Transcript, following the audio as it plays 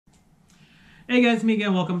Hey guys, me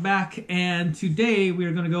again, welcome back, and today we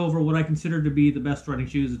are going to go over what I consider to be the best running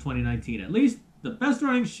shoes of 2019. At least the best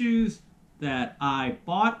running shoes that I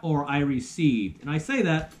bought or I received. And I say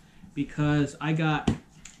that because I got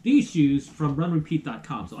these shoes from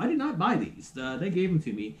runrepeat.com. So I did not buy these. They gave them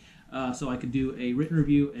to me so I could do a written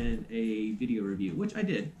review and a video review, which I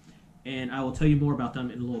did. And I will tell you more about them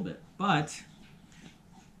in a little bit. But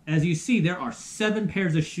as you see, there are 7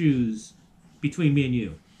 pairs of shoes between me and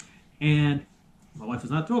you. And my wife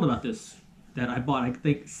was not thrilled about this, that I bought, I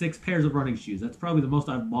think, 6 pairs of running shoes. That's probably the most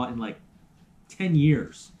I've bought in like 10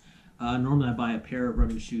 years. Normally I buy a pair of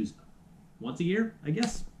running shoes once a year, I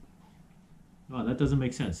guess. Oh, that doesn't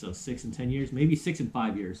make sense. So 6 in 10 years, maybe 6 in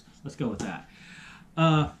 5 years. Let's go with that.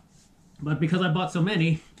 But because I bought so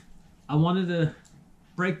many, I wanted to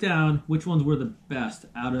break down which ones were the best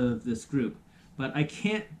out of this group. But I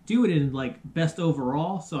can't do it in like best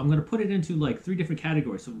overall, so I'm going to put it into like 3 different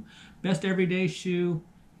categories. So best everyday shoe,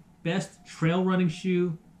 best trail running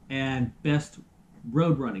shoe, and best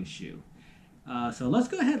road running shoe. So let's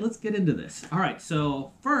go ahead, let's get into this. All right,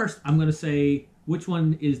 so first I'm going to say which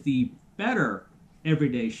one is the better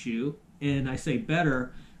everyday shoe. And I say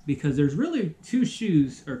better because there's really 2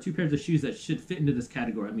 shoes, or 2 pairs of shoes that should fit into this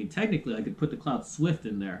category. I mean, technically I could put the Cloudswift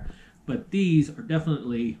in there, but these are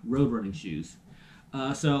definitely road running shoes.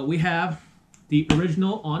 So we have the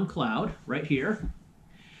original On Cloud right here.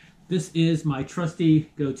 This is my trusty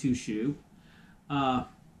go-to shoe. I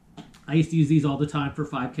used to use these all the time for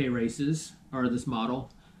 5K races, or this model,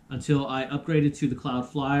 until I upgraded to the Cloud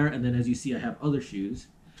Flyer, and then as you see I have other shoes.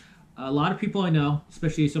 A lot of people I know,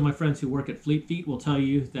 especially some of my friends who work at Fleet Feet, will tell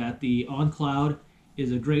you that the On Cloud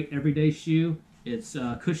is a great everyday shoe. Its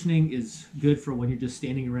cushioning is good for when you're just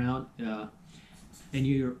standing around and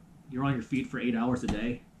you're on your feet for 8 hours a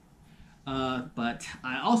day. But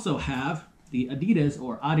I also have the Adidas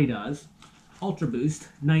or Adidas Ultraboost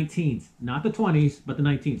 19s. Not the 20s, but the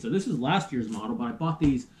 19s. So this is last year's model, but I bought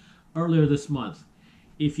these earlier this month.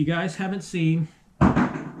 If you guys haven't seen,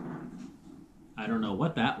 I don't know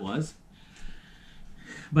what that was,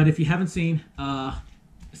 but if you haven't seen,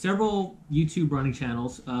 several YouTube running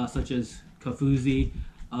channels, such as Kofuzi,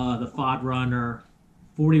 the FOD Runner,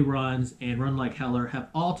 40 Runs, and Run Like Heller have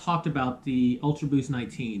all talked about the Ultraboost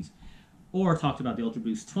 19s, or talked about the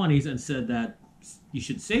Ultraboost 20s and said that you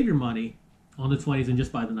should save your money on the 20s and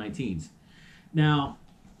just buy the 19s. Now,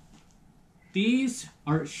 these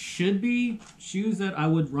should be shoes that I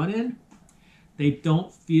would run in. They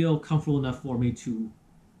don't feel comfortable enough for me to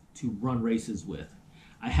run races with.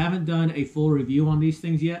 I haven't done a full review on these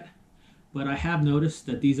things yet, but I have noticed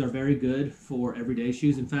that these are very good for everyday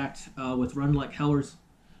shoes. In fact, with Run Like Heller's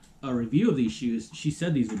review of these shoes, she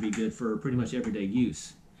said these would be good for pretty much everyday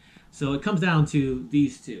use. So it comes down to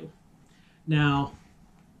these 2. Now,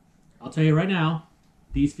 I'll tell you right now,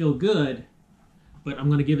 these feel good, but I'm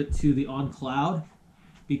going to give it to the On Cloud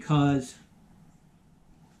because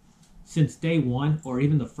since day one, or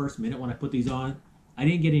even the first minute when I put these on, I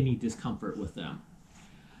didn't get any discomfort with them.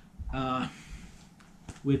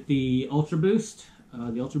 With the Ultraboost,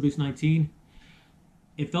 the Ultraboost 19,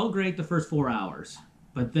 it felt great the first 4 hours,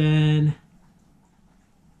 but then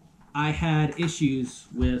I had issues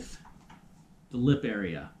with the lip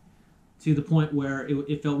area to the point where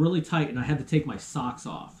it felt really tight and I had to take my socks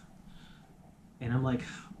off. And I'm like,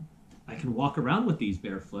 I can walk around with these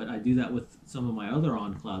barefoot. I do that with some of my other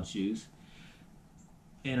On Cloud shoes.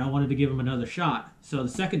 And I wanted to give them another shot. So the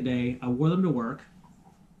second day, I wore them to work.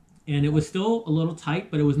 And it was still a little tight,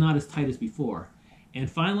 but it was not as tight as before. And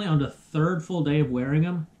finally, on the 3rd full day of wearing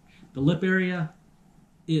them, the lip area,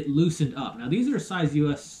 it loosened up. Now, these are size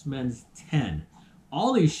US men's 10.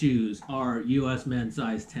 All these shoes are US men's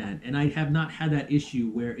size 10. And I have not had that issue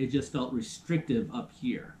where it just felt restrictive up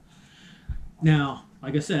here. Now,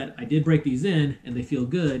 like I said, I did break these in, and they feel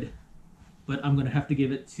good, but I'm going to have to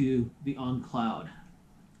give it to the On Cloud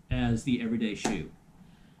as the everyday shoe.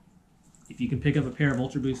 If you can pick up a pair of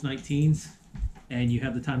Ultraboost 19s and you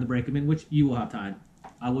have the time to break them in, which you will have time,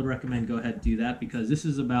 I would recommend go ahead and do that because this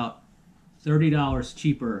is about $30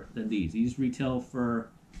 cheaper than these. These retail for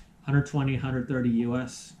 $120, $130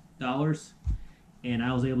 US dollars, and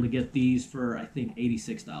I was able to get these for, I think,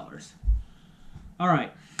 $86. All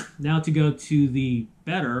right, now to go to the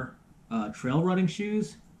better trail running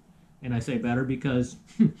shoes, and I say better because,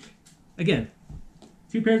 again,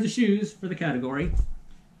 2 pairs of shoes for the category.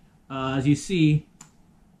 As you see,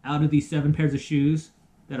 out of these 7 pairs of shoes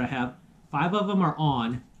that I have, 5 of them are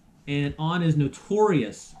On, and On is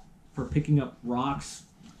notorious for picking up rocks,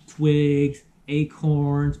 twigs,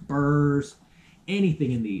 acorns, burrs,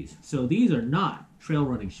 anything in these. So these are not trail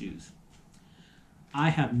running shoes. I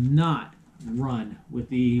have not run with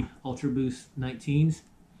the Ultraboost 19s,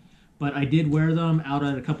 but I did wear them out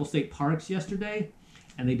at a couple state parks yesterday,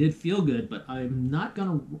 and they did feel good. But I'm not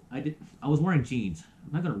gonna. I was wearing jeans.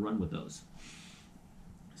 I'm not gonna run with those.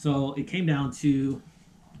 So it came down to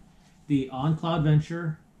the on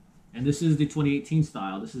Cloudventure, and this is the 2018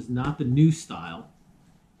 style. This is not the new style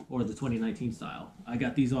or the 2019 style. I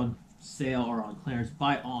got these on sale or on clearance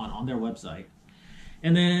on their website.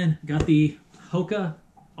 And then got the Hoka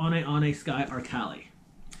on a Sky Arkali.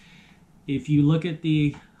 If you look at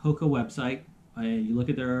the Hoka website and you look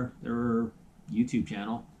at their YouTube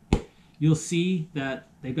channel, you'll see that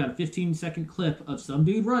they've got a 15-second clip of some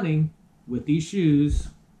dude running with these shoes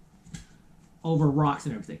over rocks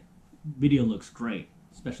and everything. Video looks great,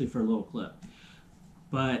 especially for a little clip.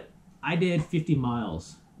 But I did 50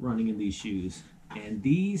 miles running in these shoes, and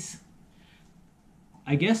these,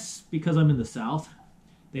 I guess because I'm in the South,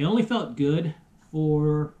 they only felt good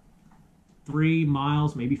for 3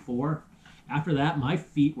 miles, maybe 4. After that, my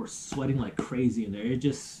feet were sweating like crazy in there. It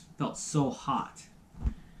just felt so hot.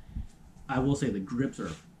 I will say the grips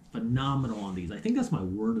are phenomenal on these. I think that's my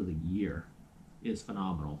word of the year, is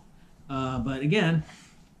phenomenal. But again,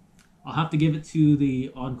 I'll have to give it to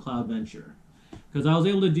the on Cloudventure, because I was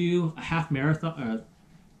able to do a half marathon,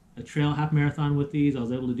 a trail half marathon with these. I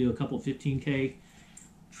was able to do a couple 15K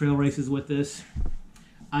trail races with this.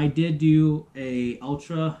 I did do a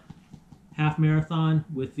ultra half marathon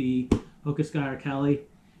with the Hoka Sky Arkali,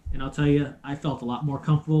 and I'll tell you, I felt a lot more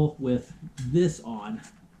comfortable with this on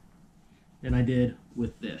than I did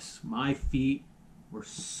with this. My feet were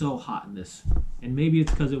so hot in this, and maybe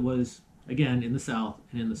it's because it was, again, in the South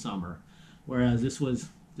and in the summer, whereas this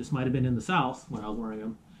might have been in the South when I was wearing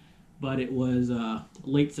them, but it was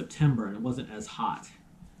late September and it wasn't as hot.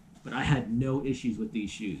 But I had no issues with these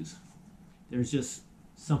shoes. There's just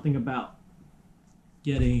something about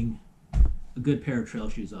getting a good pair of trail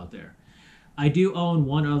shoes out there. I do own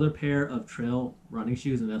one other pair of trail running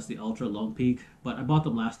shoes, and that's the Ultra Lone Peak, but I bought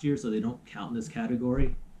them last year, so they don't count in this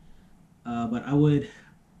category. But I would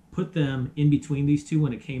put them in between these two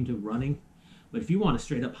when it came to running. But if you want a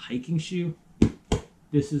straight up hiking shoe,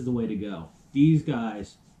 this is the way to go. These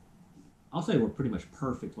guys, I'll say, were pretty much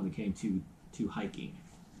perfect when it came to hiking.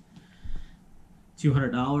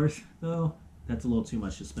 $200 though, that's a little too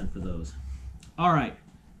much to spend for those. All right,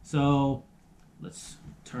 so let's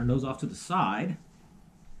turn those off to the side.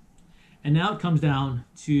 And now it comes down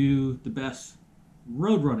to the best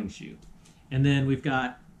road running shoe. And then we've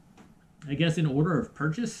got, I guess in order of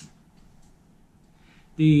purchase,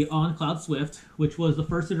 the on Cloudswift, which was the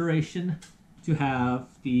first iteration to have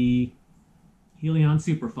the Helion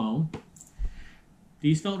Super Foam.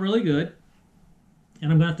 These felt really good,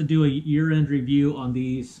 and I'm going to have to do a year-end review on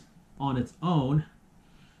these on its own.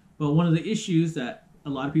 But one of the issues that a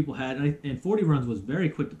lot of people had, and 40 Runs was very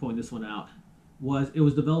quick to point this one out, was it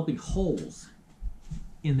was developing holes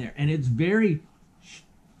in there. And it's very,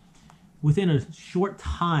 within a short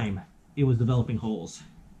time, it was developing holes.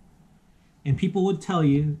 And people would tell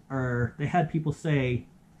you, or they had people say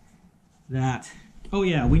that, oh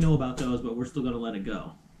yeah, we know about those, but we're still going to let it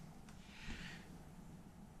go.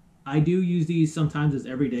 I do use these sometimes as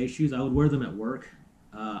everyday shoes. I would wear them at work.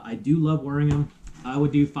 I do love wearing them. I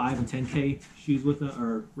would do 5 and 10K shoes with them,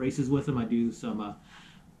 or races with them. I do some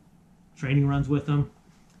training runs with them.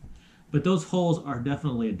 But those holes are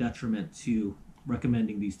definitely a detriment to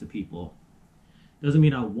recommending these to people. Doesn't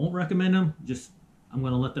mean I won't recommend them, just I'm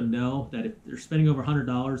going to let them know that if they're spending over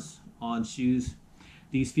 $100 on shoes,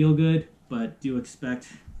 these feel good, but do expect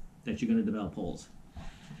that you're going to develop holes.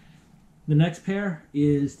 The next pair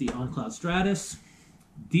is the On Cloudstratus.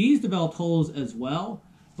 These developed holes as well,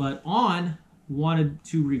 but On wanted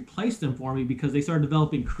to replace them for me because they started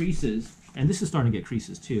developing creases, and this is starting to get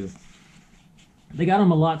creases too. They got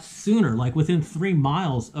them a lot sooner, like within 3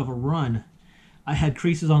 miles of a run. I had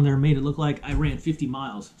creases on there, made it look like I ran 50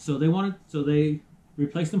 miles. So they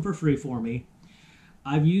replaced them for free for me.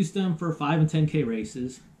 I've used them for 5 and 10K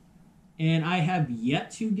races, and I have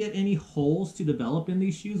yet to get any holes to develop in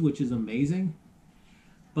these shoes, which is amazing.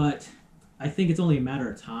 But I think it's only a matter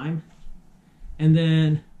of time. And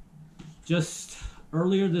then just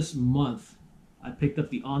earlier this month, I picked up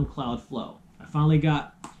the On Cloudflow. I finally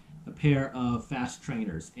got a pair of fast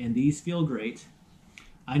trainers, and these feel great.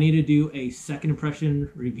 I need to do a second impression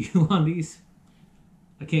review on these.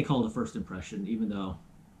 I can't call it a first impression, even though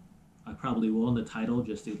I probably will in the title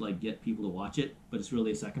just to like get people to watch it, but it's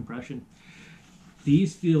really a second impression.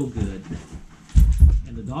 These feel good,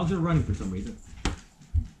 and the dogs are running for some reason.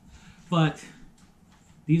 But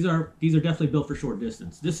these are definitely built for short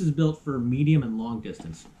distance. This is built for medium and long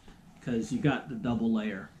distance because you got the double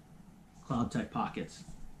layer CloudTech pockets.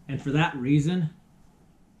 And for that reason,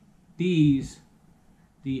 the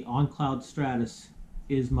On Cloudstratus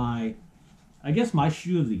is my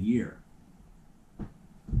shoe of the year.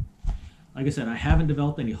 Like I said, I haven't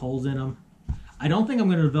developed any holes in them. I don't think I'm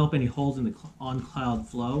going to develop any holes in the On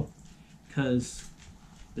Cloudflow because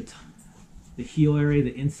the heel area,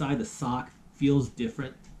 the inside, the sock feels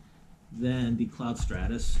different than the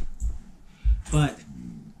Cloudstratus. But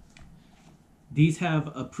these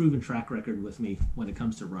have a proven track record with me when it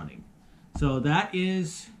comes to running. So that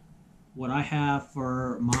is what I have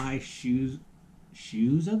for my shoes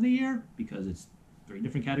of the year, because it's 3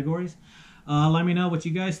 different categories. Let me know what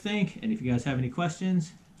you guys think, and if you guys have any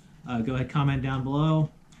questions, go ahead, comment down below.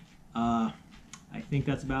 I think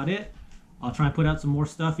that's about it. I'll try and put out some more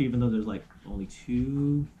stuff, even though there's like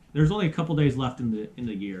there's only a couple days left in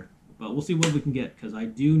the year, but we'll see what we can get, because I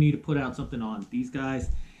do need to put out something on these guys,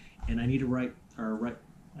 and I need to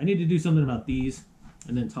I need to do something about these,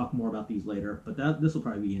 and then talk more about these later. But this will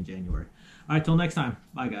probably be in January. All right, till next time.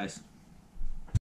 Bye, guys.